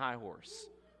from my high horse.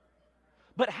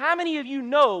 But how many of you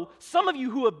know, some of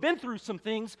you who have been through some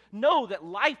things, know that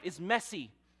life is messy.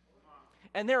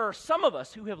 And there are some of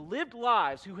us who have lived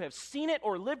lives, who have seen it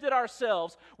or lived it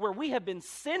ourselves, where we have been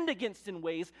sinned against in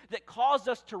ways that caused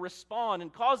us to respond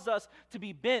and caused us to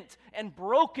be bent and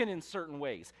broken in certain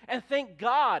ways. And thank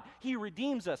God He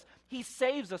redeems us. He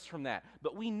saves us from that.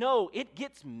 But we know it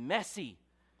gets messy.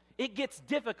 It gets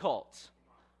difficult.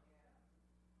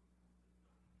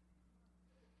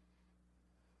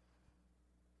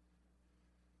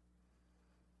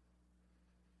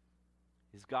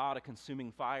 Is God a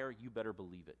consuming fire? You better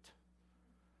believe it.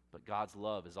 But God's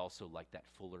love is also like that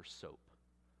Fuller soap,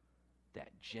 that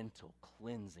gentle,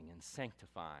 cleansing, and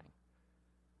sanctifying,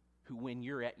 who when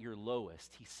you're at your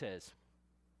lowest, He says,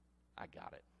 I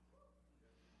got it.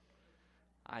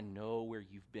 I know where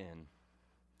you've been.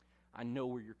 I know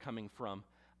where you're coming from.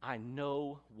 I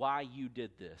know why you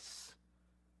did this.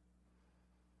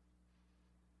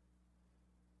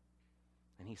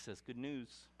 And He says, good news.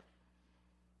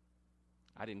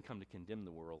 I didn't come to condemn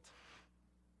the world.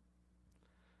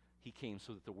 He came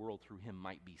so that the world through Him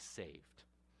might be saved.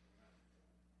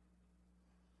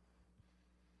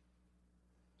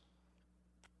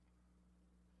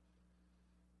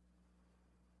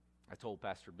 I told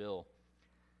Pastor Bill,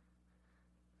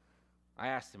 I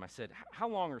asked him, I said, how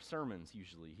long are sermons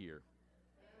usually here?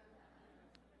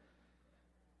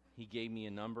 He gave me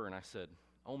a number and I said,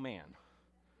 oh man,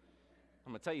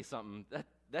 I'm going to tell you something,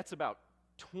 that's about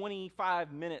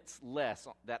 25 minutes less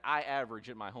that I average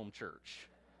at my home church.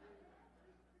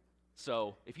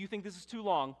 So if you think this is too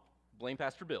long, blame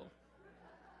Pastor Bill.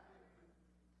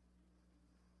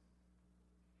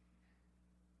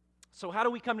 So how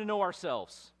do we come to know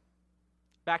ourselves?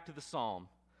 Back to the psalm.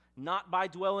 Not by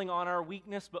dwelling on our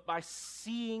weakness, but by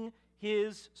seeing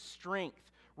His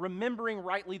strength, remembering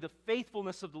rightly the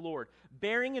faithfulness of the Lord,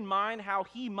 bearing in mind how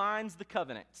He minds the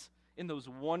covenant in those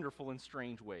wonderful and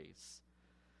strange ways.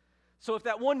 So if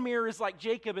that one mirror is like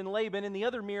Jacob and Laban, in the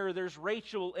other mirror there's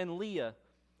Rachel and Leah.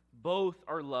 Both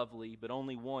are lovely, but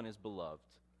only one is beloved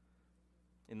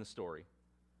in the story.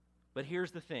 But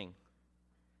here's the thing.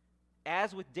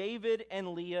 As with David and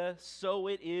Leah, so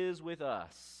it is with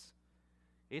us.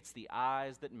 It's the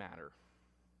eyes that matter.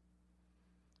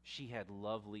 She had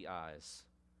lovely eyes.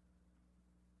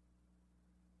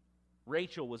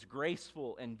 Rachel was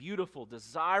graceful and beautiful,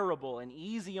 desirable and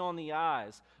easy on the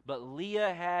eyes, but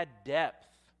Leah had depth.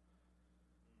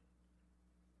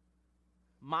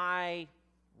 My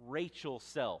Rachel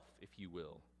self, if you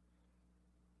will,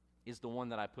 is the one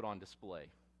that I put on display.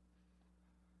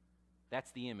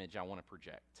 That's the image I want to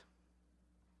project.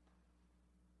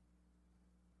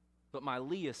 But my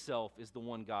Leah self is the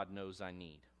one God knows I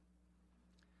need.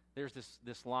 There's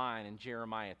this line in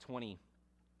Jeremiah 20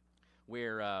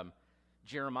 where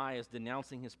Jeremiah is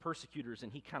denouncing his persecutors,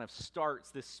 and he kind of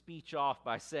starts this speech off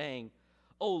by saying,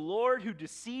 "O Lord, who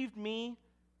deceived me,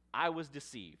 I was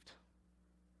deceived."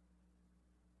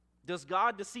 Does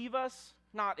God deceive us?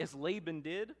 Not as Laban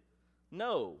did.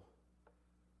 No.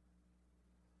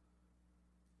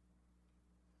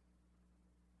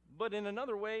 But in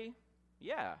another way,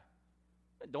 yeah.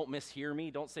 Don't mishear me.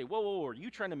 Don't say, whoa, are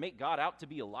you trying to make God out to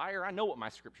be a liar? I know what my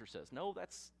scripture says. No,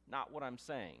 that's not what I'm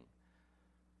saying.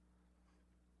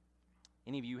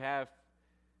 Any of you have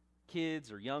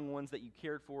kids or young ones that you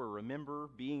cared for or remember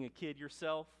being a kid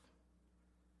yourself?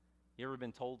 You ever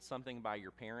been told something by your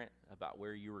parent about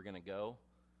where you were going to go,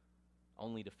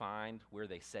 only to find where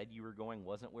they said you were going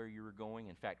wasn't where you were going?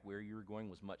 In fact, where you were going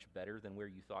was much better than where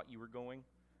you thought you were going?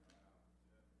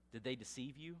 Did they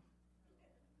deceive you?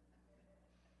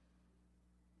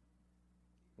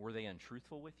 Were they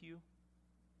untruthful with you?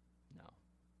 No.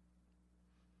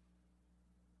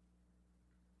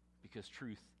 Because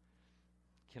truth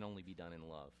can only be done in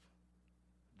love.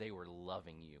 They were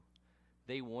loving you.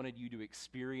 They wanted you to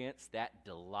experience that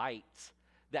delight,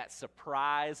 that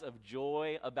surprise of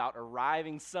joy about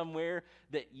arriving somewhere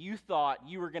that you thought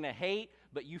you were going to hate,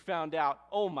 but you found out,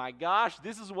 oh my gosh,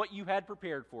 this is what you had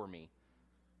prepared for me.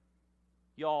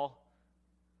 Y'all,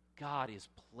 God is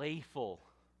playful.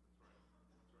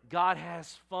 God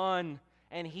has fun,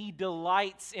 and He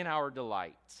delights in our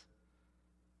delight.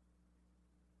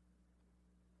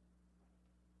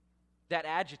 That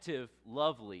adjective,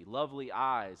 lovely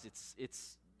eyes,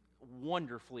 it's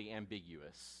wonderfully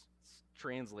ambiguous. It's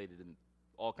translated in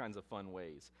all kinds of fun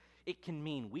ways. It can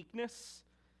mean weakness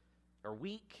or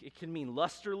weak. It can mean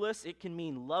lusterless. It can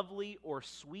mean lovely or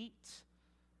sweet.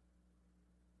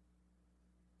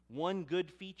 One good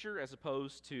feature as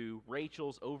opposed to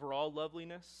Rachel's overall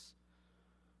loveliness.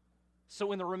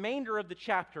 So in the remainder of the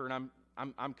chapter, and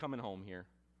I'm coming home here,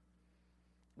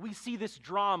 we see this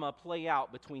drama play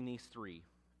out between these three.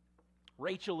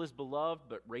 Rachel is beloved,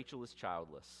 but Rachel is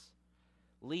childless.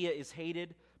 Leah is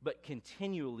hated, but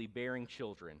continually bearing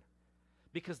children,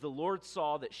 because the Lord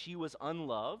saw that she was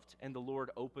unloved, and the Lord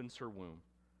opens her womb.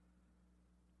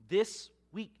 This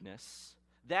weakness,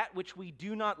 that which we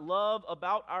do not love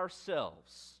about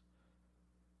ourselves,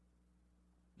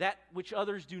 that which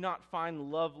others do not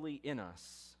find lovely in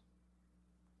us,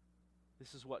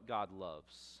 this is what God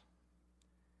loves.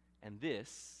 And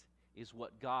this is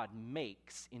what God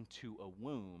makes into a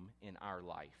womb in our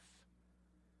life.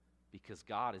 Because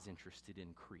God is interested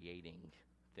in creating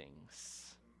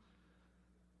things,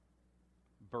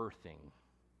 birthing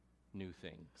new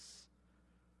things.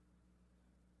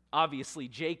 Obviously,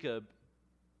 Jacob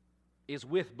is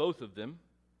with both of them.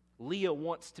 Leah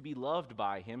wants to be loved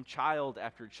by him, child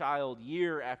after child,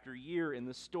 year after year in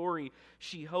the story.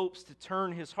 She hopes to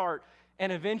turn his heart.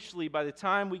 And eventually, by the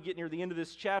time we get near the end of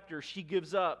this chapter, she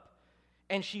gives up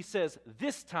and she says,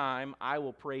 "This time I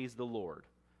will praise the Lord."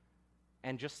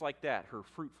 And just like that, her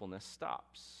fruitfulness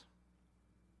stops.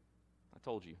 I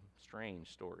told you,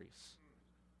 strange stories.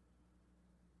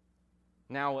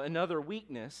 Now, another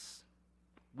weakness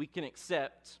we can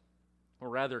accept, or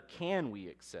rather, can we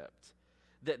accept,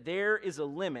 that there is a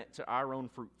limit to our own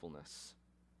fruitfulness.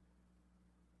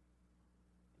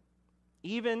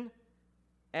 Even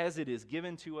as it is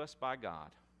given to us by God.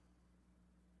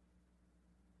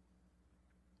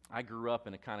 I grew up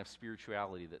in a kind of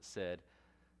spirituality that said,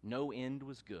 no end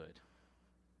was good.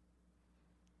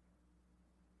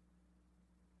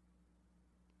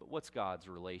 But what's God's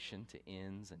relation to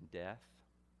ends and death?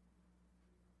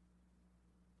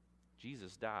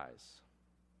 Jesus dies.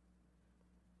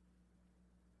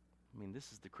 I mean,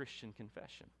 this is the Christian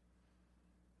confession.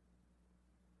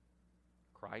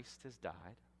 Christ has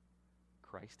died.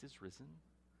 Christ is risen.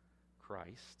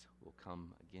 Christ will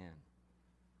come again.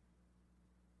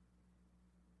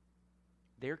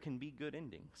 There can be good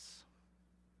endings.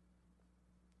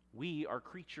 We are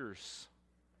creatures.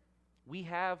 We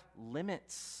have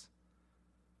limits.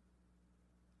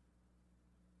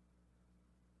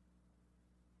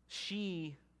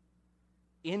 She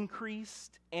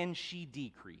increased and she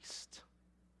decreased.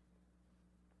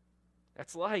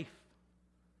 That's life.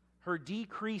 Her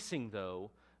decreasing,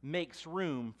 though, makes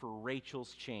room for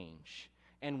Rachel's change.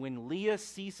 And when Leah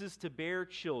ceases to bear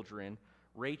children,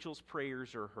 Rachel's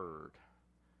prayers are heard.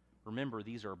 Remember,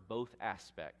 these are both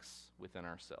aspects within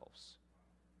ourselves.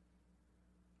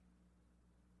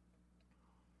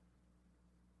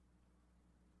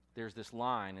 There's this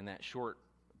line in that short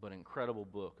but incredible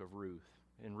book of Ruth,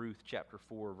 in Ruth chapter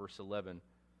 4, verse 11.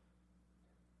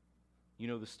 You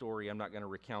know the story. I'm not going to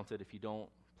recount it. If you don't,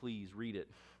 please read it.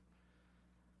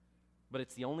 But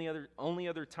it's the only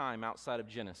other time outside of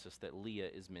Genesis that Leah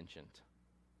is mentioned.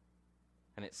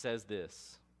 And it says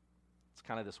this. It's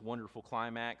kind of this wonderful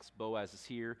climax. Boaz is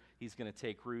here. He's going to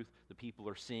take Ruth. The people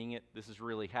are seeing it. This is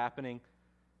really happening.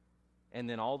 And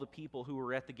then all the people who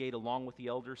were at the gate along with the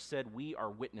elders said, "We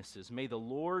are witnesses. May the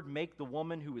Lord make the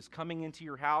woman who is coming into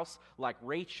your house like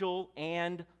Rachel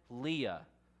and Leah,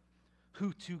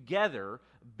 who together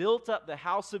built up the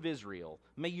house of Israel.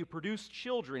 May you produce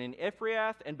children in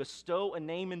Ephrath and bestow a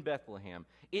name in Bethlehem.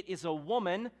 It is a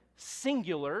woman,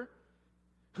 singular,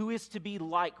 who is to be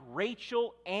like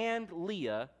Rachel and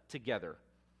Leah together.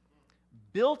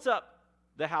 Built up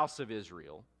the house of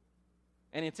Israel."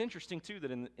 And it's interesting, too,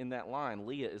 that in that line,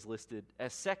 Leah is listed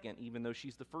as second, even though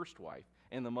she's the first wife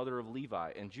and the mother of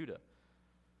Levi and Judah.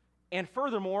 And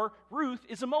furthermore, Ruth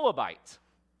is a Moabite.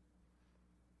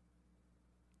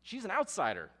 She's an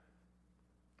outsider.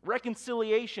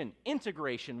 Reconciliation,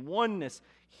 integration, oneness,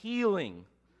 healing.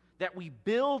 That we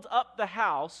build up the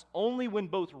house only when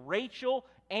both Rachel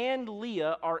and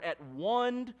Leah are at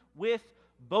one with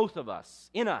both of us,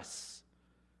 in us.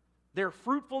 Their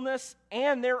fruitfulness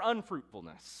and their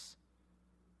unfruitfulness.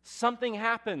 Something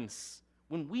happens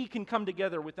when we can come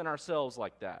together within ourselves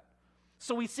like that.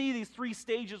 So we see these three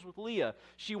stages with Leah.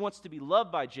 She wants to be loved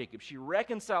by Jacob. She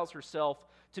reconciles herself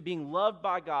to being loved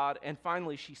by God. And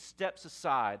finally, she steps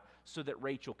aside so that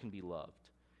Rachel can be loved.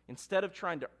 Instead of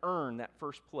trying to earn that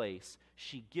first place,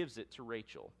 she gives it to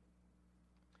Rachel.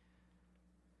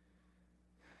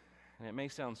 And it may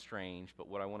sound strange, but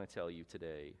what I want to tell you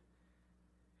today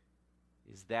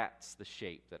is that's the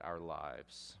shape that our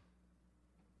lives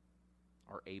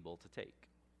are able to take.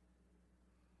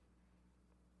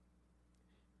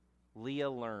 Leah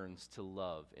learns to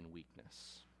love in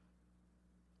weakness.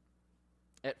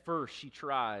 At first, she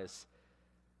tries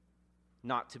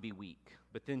not to be weak,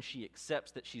 but then she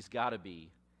accepts that she's got to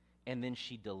be, and then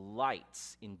she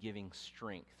delights in giving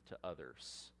strength to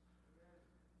others.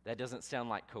 That doesn't sound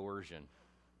like coercion.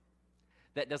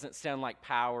 That doesn't sound like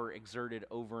power exerted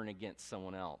over and against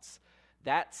someone else.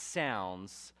 That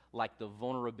sounds like the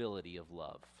vulnerability of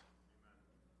love.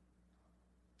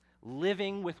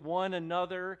 Living with one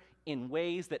another in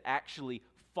ways that actually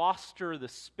foster the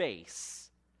space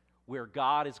where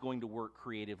God is going to work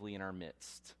creatively in our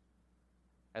midst.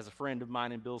 As a friend of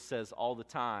mine and Bill says all the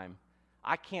time,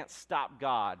 I can't stop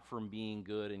God from being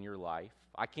good in your life.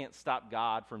 I can't stop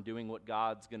God from doing what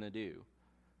God's going to do.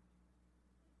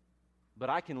 But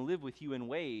I can live with you in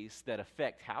ways that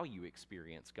affect how you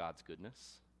experience God's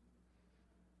goodness.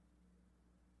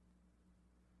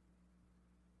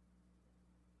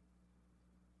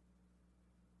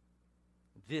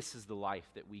 This is the life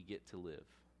that we get to live.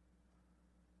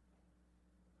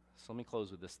 So let me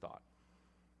close with this thought.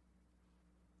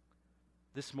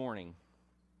 This morning,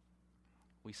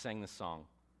 we sang this song,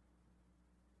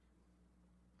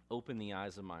 "Open the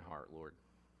eyes of my heart, Lord."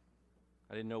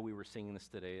 I didn't know we were singing this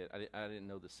today. I didn't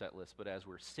know the set list, but as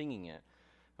we're singing it,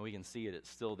 and we can see it, it's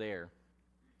still there.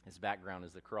 His background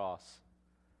is the cross.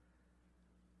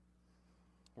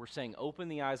 We're saying, open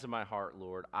the eyes of my heart,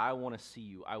 Lord. I want to see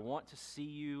you. I want to see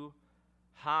you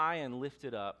high and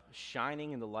lifted up,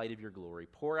 shining in the light of your glory.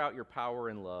 Pour out your power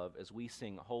and love as we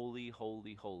sing, holy,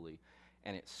 holy, holy.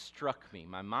 And it struck me.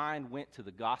 My mind went to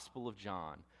the Gospel of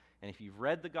John. And if you've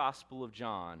read the Gospel of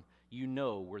John, you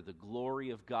know where the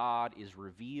glory of God is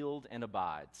revealed and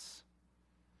abides.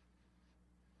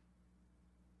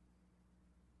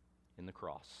 In the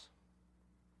cross.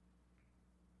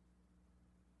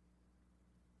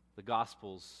 The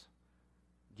Gospels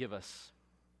give us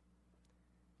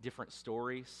different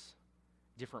stories,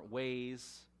 different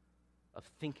ways of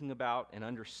thinking about and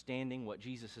understanding what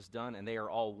Jesus has done, and they are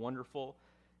all wonderful,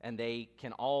 and they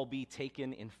can all be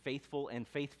taken in faithful and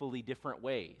faithfully different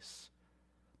ways.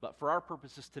 But for our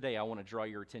purposes today, I want to draw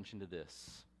your attention to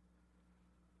this.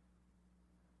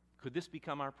 Could this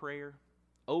become our prayer?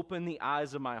 Open the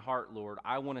eyes of my heart, Lord.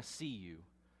 I want to see you.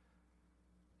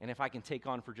 And if I can take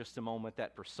on for just a moment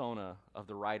that persona of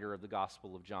the writer of the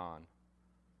Gospel of John,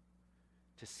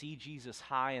 to see Jesus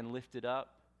high and lifted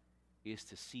up is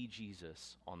to see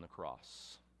Jesus on the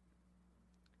cross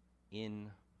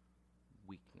in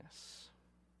weakness.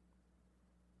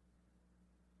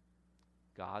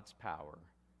 God's power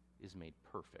is made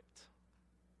perfect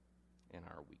in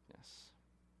our weakness.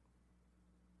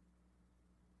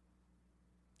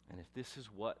 And if this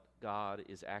is what God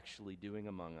is actually doing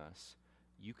among us,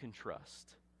 you can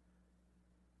trust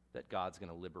that God's going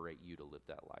to liberate you to live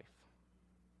that life.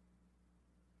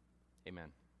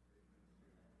 Amen.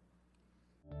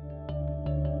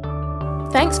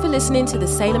 Thanks for listening to the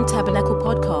Salem Tabernacle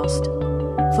podcast.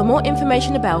 For more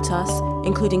information about us,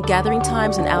 including gathering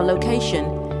times and our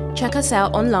location, check us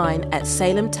out online at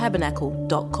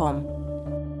salemtabernacle.com.